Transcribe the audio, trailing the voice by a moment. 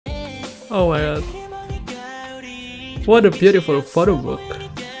Oh my god. What a beautiful photo book.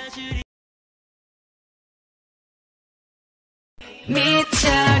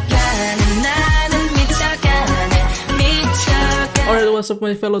 Alright, what's up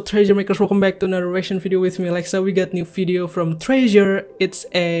my fellow treasure makers, welcome back to another reaction video with me itsLexa. We got new video from Treasure. It's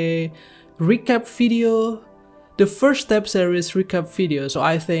a recap video, the first step series recap video. So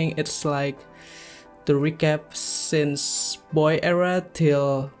I think it's like the recap since boy era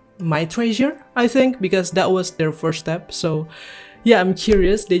till my treasure, I think, because that was their first step. So yeah, I'm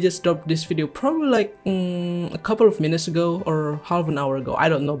curious. They just dropped this video probably like a couple of minutes ago or half an hour ago, I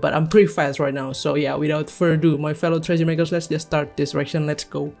don't know, but I'm pretty fast right now. So yeah, without further ado, my fellow treasure makers, let's just start this reaction. Let's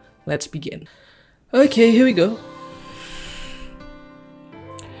go, let's begin. Okay, here we go.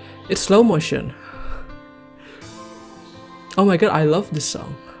 It's slow motion. Oh my god, I love this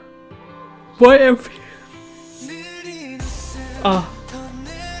song. Boy MV.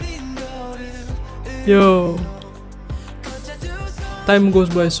 Yo, time goes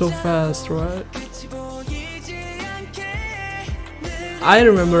by so fast, right? I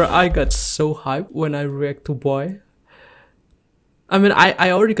remember I got so hyped when I react to Boy. I mean,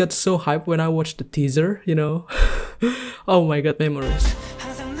 I already got so hyped when I watched the teaser, you know. Oh my god, memories.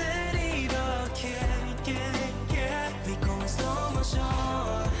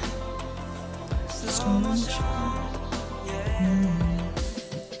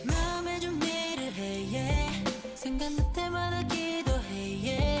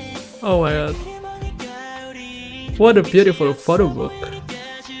 Oh my god. What a beautiful photo book.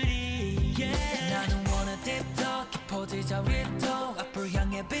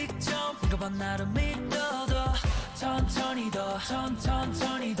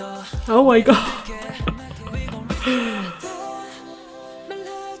 Oh my god.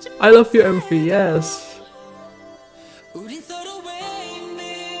 I love you MV, yes.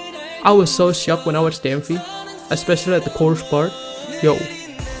 I was so shocked when I watched the MV, especially at the chorus part. Yo,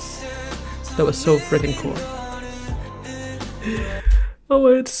 that was so freaking cool. Oh,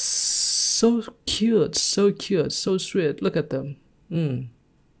 it's so cute, so cute, so sweet. Look at them.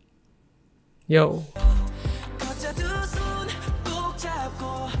 Yo.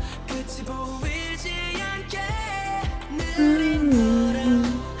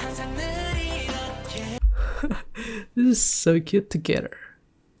 This is so cute together.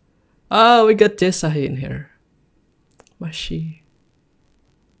 Oh, we got Jesahi in here. Mashi.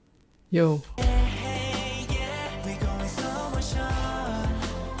 Yo.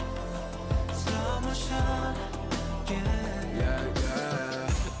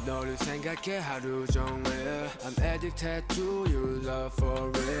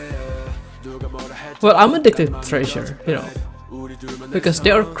 Well, I'm addicted to Treasure, you know, because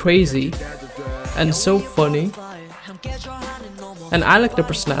they are crazy and so funny, and I like the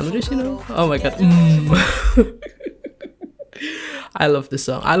personalities, you know. Oh my god. I love this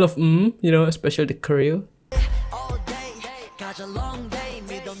song. I love you know, especially the choreo.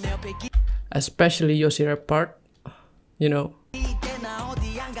 Especially Yoshira part, you know.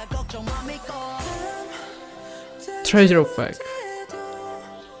 Treasure effect.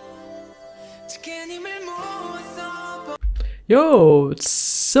 Yo, it's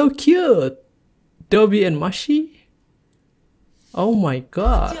so cute. Dobby and Mashi. Oh my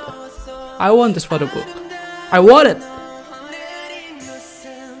god. I want this photo book. I want it.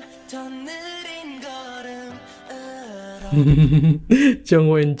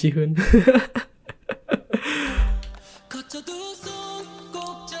 Jungwoo and Jihoon.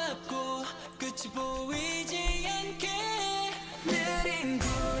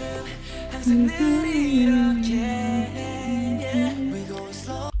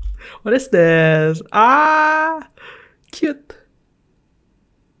 What is this? Ah, cute.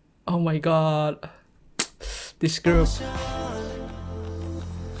 Oh my god, this group.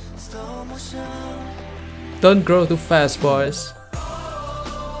 Don't grow too fast, boys.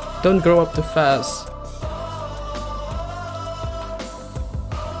 Don't grow up too fast.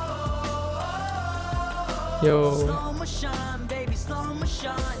 Yo.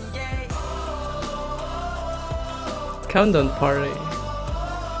 Countdown party.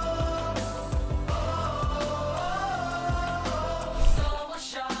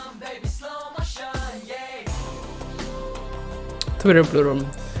 Twitter Blue Room.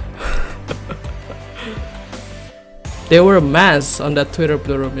 They were a mess on that Twitter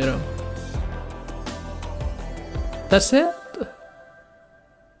Blue Room, you know. That's it.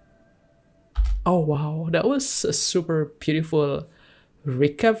 Oh wow, that was a super beautiful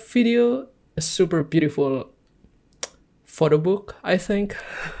recap video, a super beautiful photo book, I think.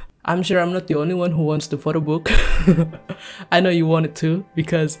 I'm sure I'm not the only one who wants the photo book. I know you want it too,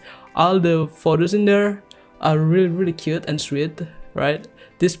 because all the photos in there are really cute and sweet, right?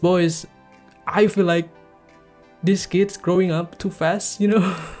 These boys, I feel like these kids growing up too fast, you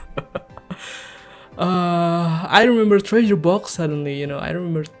know. I remember Treasure Box suddenly, you know. I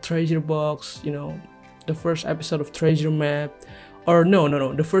remember Treasure Box, you know, the first episode of Treasure Map, or no,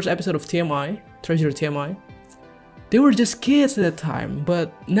 the first episode of TMI, Treasure TMI. They were just kids at that time,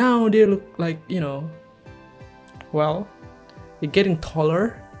 but now they look like, you know, well, they're getting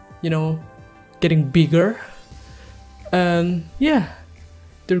taller, you know, getting bigger, and yeah,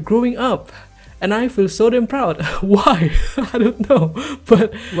 they're growing up, and I feel so damn proud. Why? I don't know,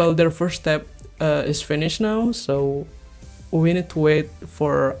 but well, their first step is finished now, so we need to wait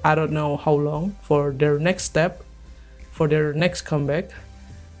for I don't know how long for their next step, for their next comeback.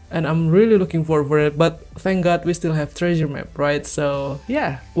 And I'm really looking forward for it, but thank God we still have Treasure Map, right? So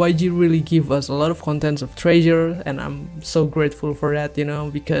yeah, YG really give us a lot of contents of Treasure, and I'm so grateful for that, you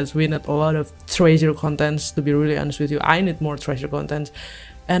know, because we need a lot of Treasure contents, to be really honest with you. I need more Treasure contents,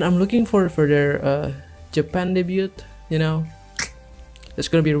 and I'm looking forward for their Japan debut, you know. It's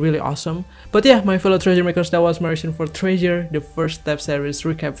gonna be really awesome. But yeah, my fellow Treasure makers, that was my reaction for Treasure, the first step series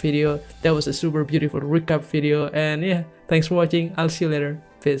recap video. That was a super beautiful recap video, and yeah, thanks for watching. I'll see you later.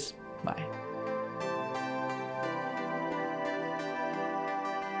 Peace. Bye.